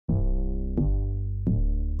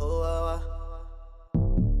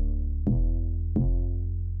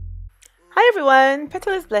Hi everyone,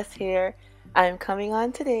 Petalisbless here. I'm coming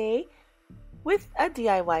on today with a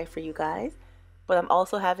DIY for you guys, but I'm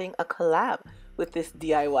also having a collab with this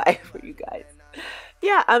DIY for you guys.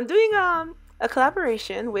 Yeah, I'm doing a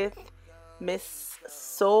collaboration with Miss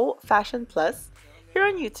So Fashion Plus here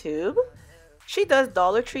on YouTube. She does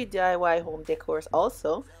Dollar Tree DIY home decors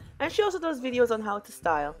also, and she also does videos on how to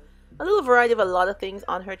style. A little variety of a lot of things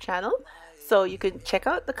on her channel, so you can check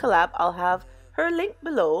out the collab. I'll have her link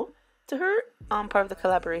below to her part of the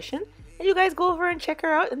collaboration, and you guys go over and check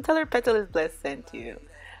her out and tell her Petalisbless sent you.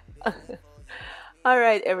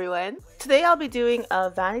 Alright everyone, today I'll be doing a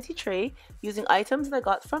vanity tray using items that I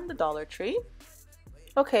got from the Dollar Tree.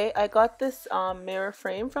 Okay, I got this mirror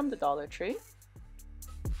frame from the Dollar Tree.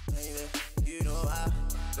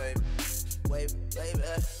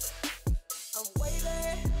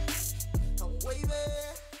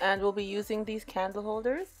 And we'll be using these candle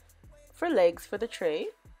holders for legs for the tray.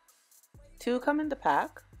 2 come in the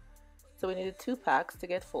pack, so we needed 2 packs to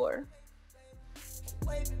get 4.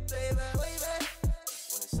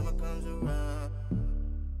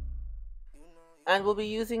 And we'll be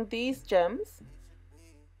using these gems.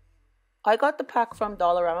 I got the pack from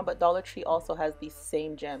Dollarama, but Dollar Tree also has these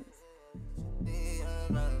same gems.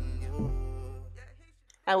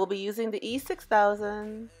 And we'll be using the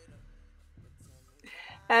E6000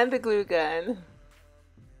 and the glue gun.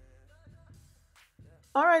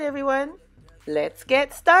 Alright everyone, let's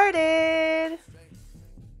get started.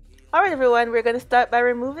 Alright everyone, we're going to start by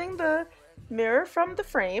removing the mirror from the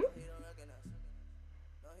frame.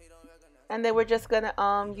 And then we're just going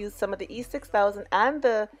to use some of the E6000 and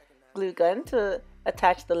the glue gun to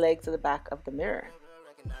attach the legs to the back of the mirror.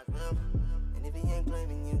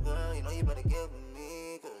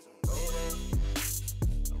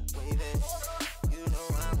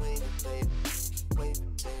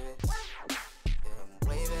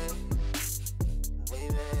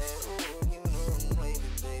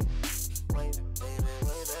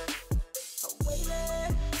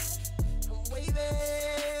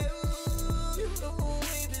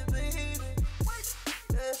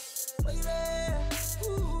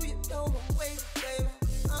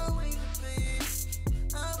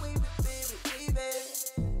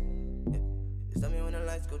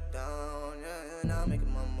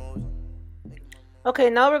 Okay,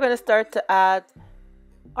 now we're going to start to add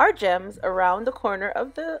our gems around the corner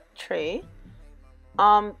of the tray.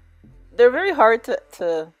 They're very hard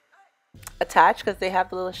to attach because they have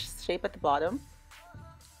the little shape at the bottom.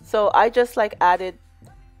 So I just added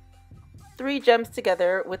 3 gems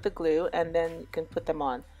together with the glue, and then you can put them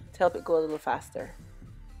on to help it go a little faster.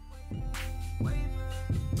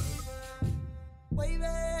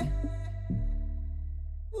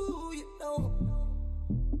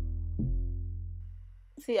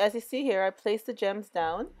 See, as you see here, I place the gems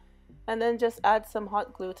down and then just add some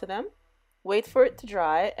hot glue to them. Wait for it to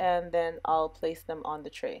dry, and then I'll place them on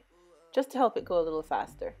the tray just to help it go a little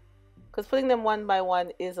faster. Because putting them one by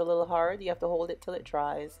one is a little hard. You have to hold it till it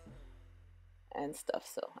dries and stuff.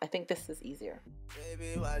 So I think this is easier.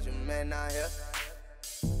 Baby, why's your man not here?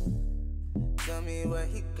 Tell me where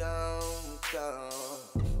he gone.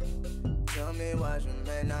 Tell me why's your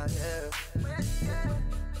man not here?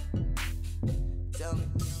 Tell me,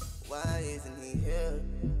 why isn't he here?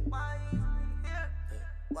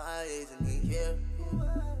 Why isn't he here?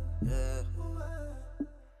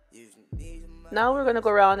 Now we're going to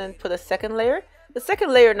go around and put a second layer. The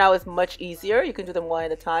second layer now is much easier. You can do them one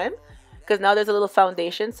at a time because now there's a little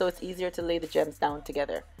foundation, so it's easier to lay the gems down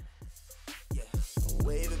together. Yeah.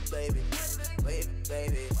 Wavy, baby. Wavy,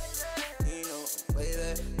 baby. You know,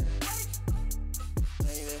 wavy.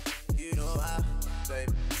 Baby, you know how,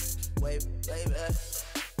 baby. Wavy, baby.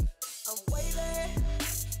 I'm wavy.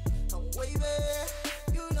 I'm wavy.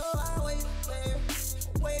 You know how wavy, baby.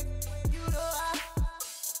 Wavy, you know how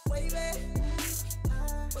wavy.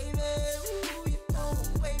 Wavy, ooh, you know I'm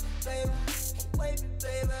wavy, baby. Wavy,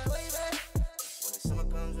 baby, wavy. When the summer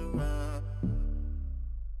comes around,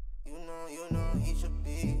 you know it should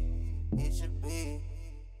be.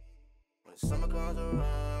 When the summer comes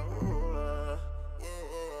around, ooh,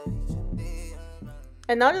 yeah, it should be.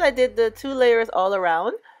 And now that I did the 2 layers all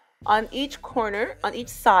around, on each corner, on each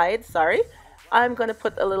side, sorry, I'm going to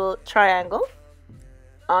put a little triangle.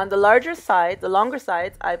 On the larger side, the longer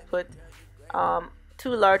sides, I put 2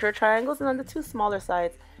 larger triangles, and on the 2 smaller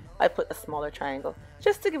sides, I put a smaller triangle,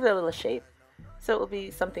 just to give it a little shape. So it will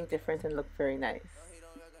be something different and look very nice.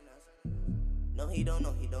 No, he don't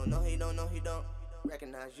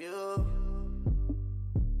recognize you.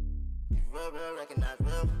 Real recognize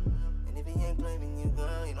real. And if he ain't claiming you,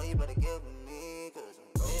 girl, you know you better give me, 'cause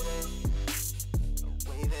I'm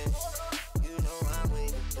waving.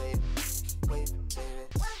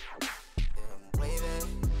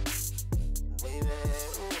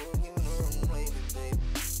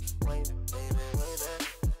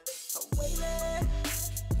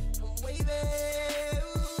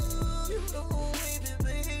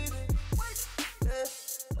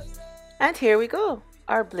 And here we go,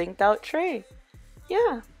 our blinked out tray.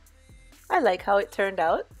 Yeah, I like how it turned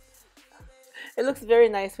out. It looks very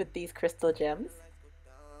nice with these crystal gems.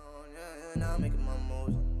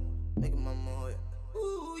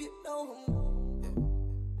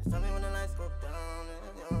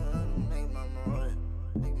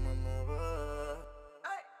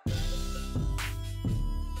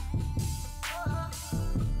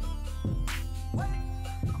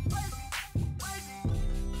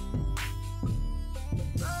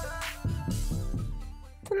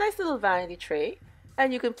 It's a nice little vanity tray,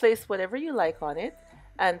 and you can place whatever you like on it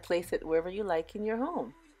and place it wherever you like in your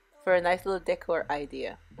home for a nice little decor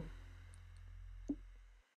idea.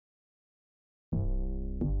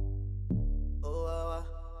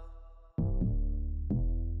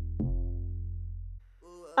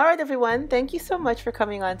 Alright everyone, thank you so much for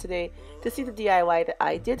coming on today to see the DIY that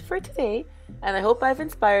I did for today, and I hope I've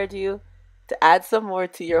inspired you to add some more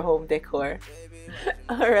to your home decor.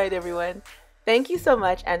 Alright everyone, thank you so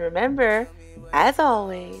much, and remember, as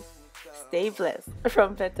always, stay blessed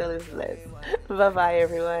from Petalisbless. Bye bye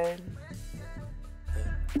everyone.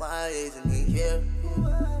 Why isn't he here?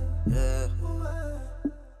 Yeah.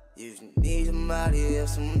 You need somebody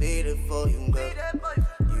else to be there for you, girl.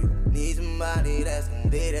 You need somebody that's gonna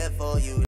be there for you.